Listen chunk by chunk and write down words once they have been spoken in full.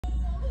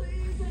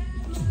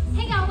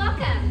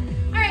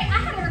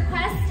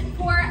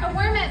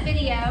warm-up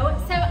video.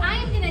 So I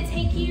am going to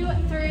take you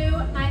through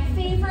my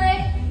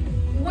favorite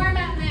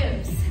warm-up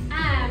moves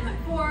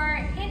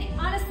for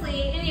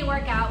honestly any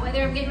workout,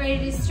 whether I'm getting ready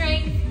to do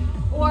strength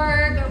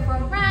or go for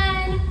a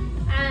run,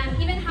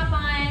 even hop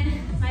on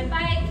my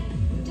bike.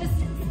 Just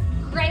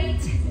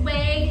great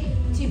way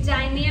to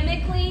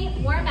dynamically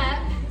warm up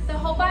the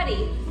whole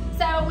body.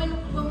 So when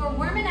we're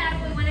warming up,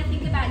 we want to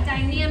think about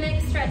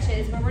dynamic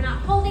stretches where we're not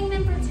holding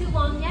them for too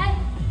long yet.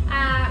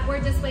 We're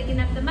just waking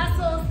up the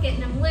muscles, getting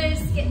them loose,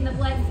 getting the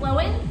blood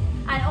flowing,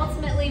 and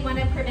ultimately want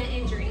to prevent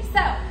injury.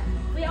 So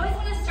we always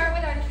want to start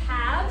with our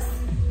calves.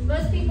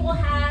 Most people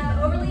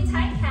have overly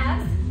tight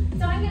calves.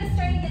 So I'm going to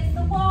start against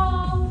the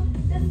wall,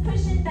 just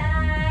pushing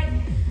back,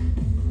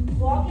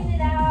 walking it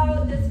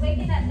out, just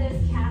waking up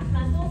those calf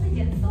muscles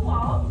against the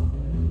wall.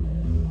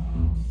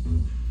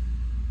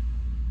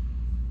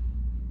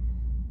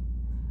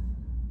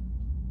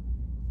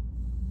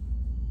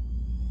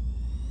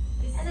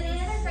 And then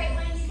another great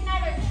one, you can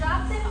either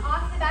drop them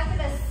off the back of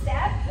a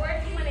step, or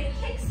if you want to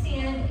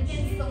kickstand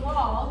against the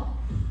wall,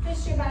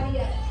 push your body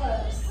up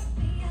close.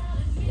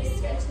 Just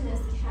stretching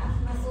those calf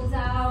muscles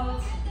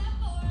out.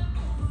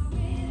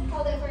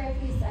 Hold it for a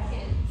few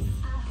seconds.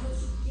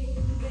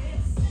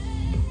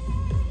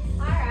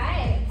 All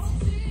right,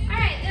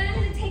 then I'm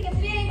going to take a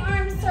big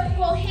arm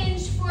circle,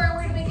 hinge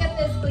forward, wake up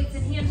those glutes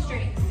and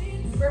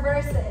hamstrings.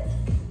 Reverse it.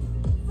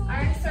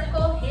 Arm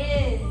circle,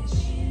 hinge.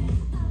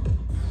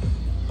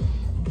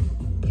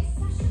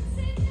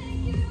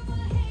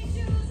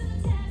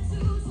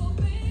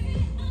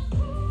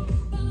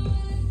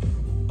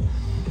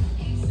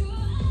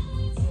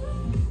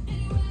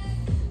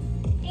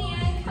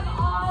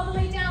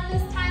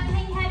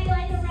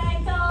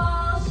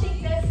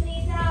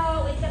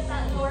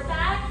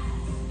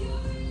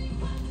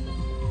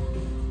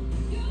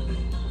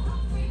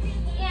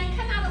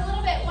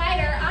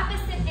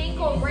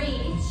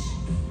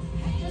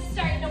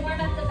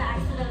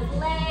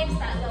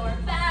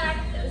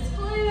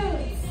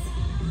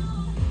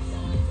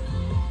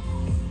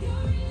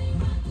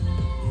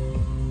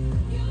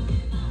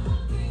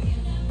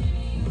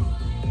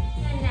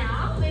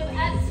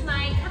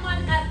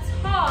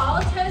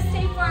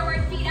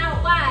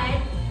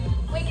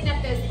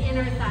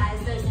 Inner thighs,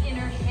 those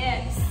inner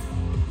hips.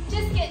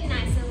 Just getting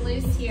nice and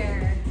loose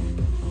here.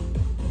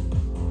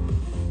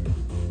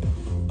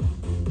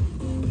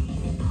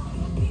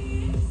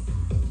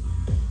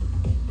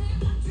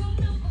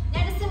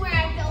 Noticing where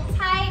I feel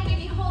tight,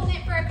 maybe holding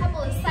it for a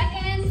couple of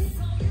seconds.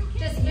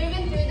 Just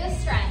moving through the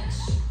stretch.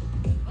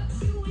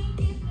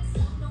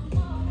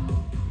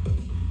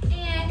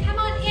 And come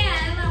on in.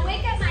 I'm gonna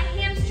wake up my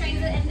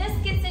hamstrings, and this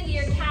gets into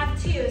your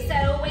calf too.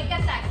 So wake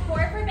up that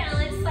core for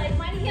balance, slide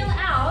one heel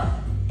out.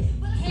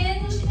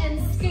 Hinge and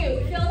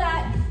scoop. Feel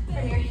that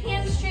from your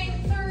hamstring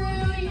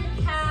through your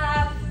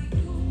calf.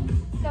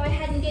 Go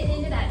ahead and get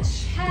into that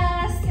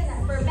chest and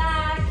upper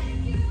back.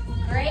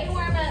 Great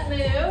warm-up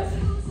move.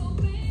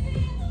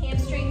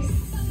 Hamstring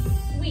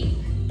sweep.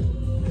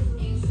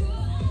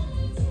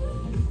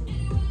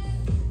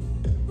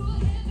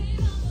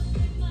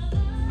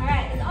 All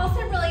right, it's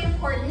also really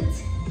important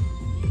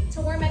to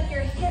warm up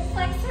your hip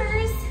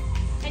flexors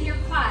and your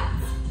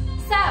quads.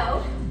 So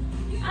I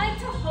like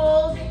to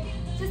hold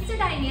just a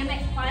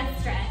dynamic quad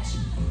stretch.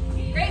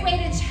 Great way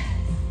to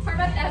warm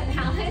up that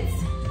balance.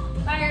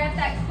 Fire up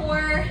that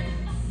core.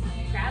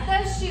 Grab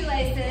those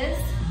shoelaces.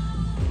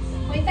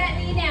 Point that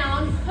knee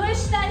down.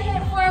 Push that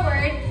hip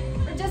forward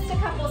for just a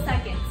couple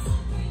seconds.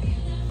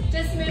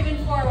 Just moving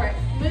forward.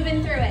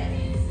 Moving through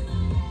it.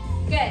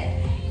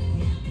 Good.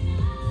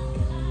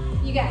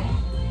 You got it.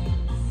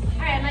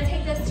 All right, I'm going to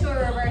take this to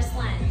a reverse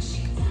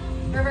lunge.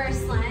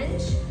 Reverse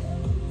lunge.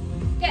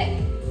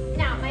 Good.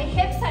 Now, my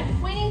hips,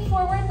 I'm pointing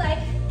forward like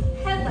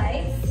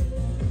headlights,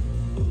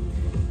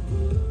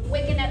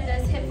 waking up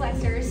those hip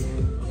flexors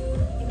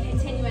and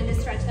continuing to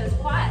stretch those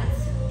quads.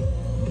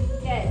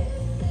 Good.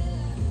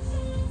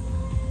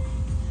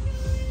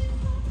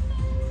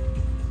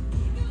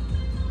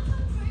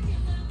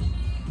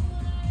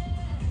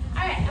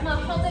 All right, I'm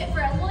gonna hold it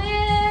for a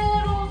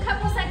little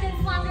couple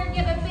seconds longer,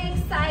 give a big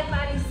side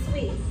body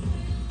sweep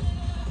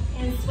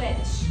and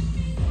switch.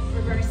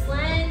 Reverse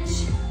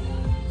lunge,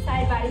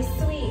 side body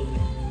sweep.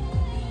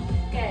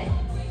 Good.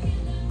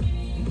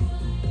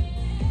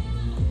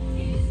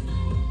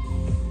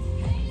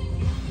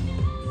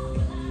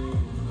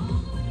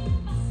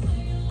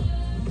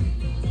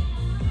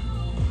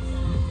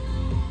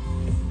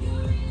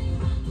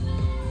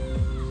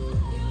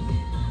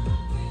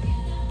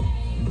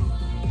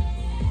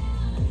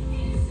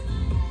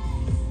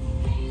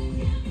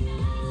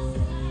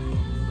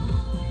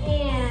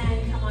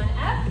 And come on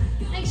up.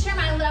 Make sure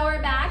my lower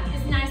back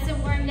is nice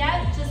and warmed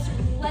up. Just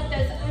let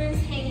those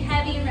arms hang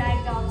heavy,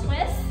 ragdoll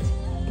twist.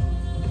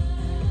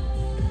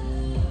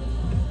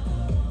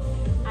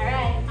 All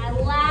right,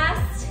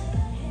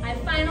 my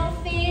final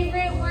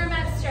favorite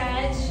warm-up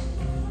stretch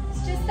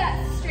is just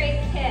that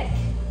straight kick.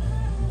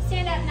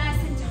 Stand up nice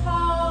and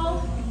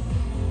tall.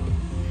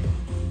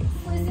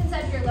 Loosens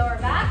up your lower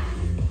back,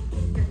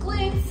 your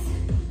glutes,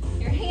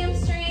 your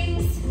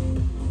hamstrings,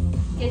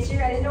 get you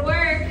ready to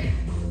work.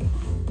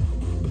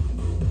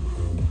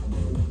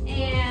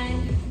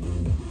 And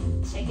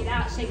shake it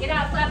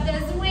out, flap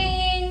those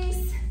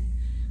wings.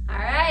 All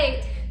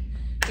right,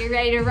 you're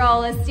ready to roll,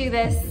 let's do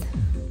this.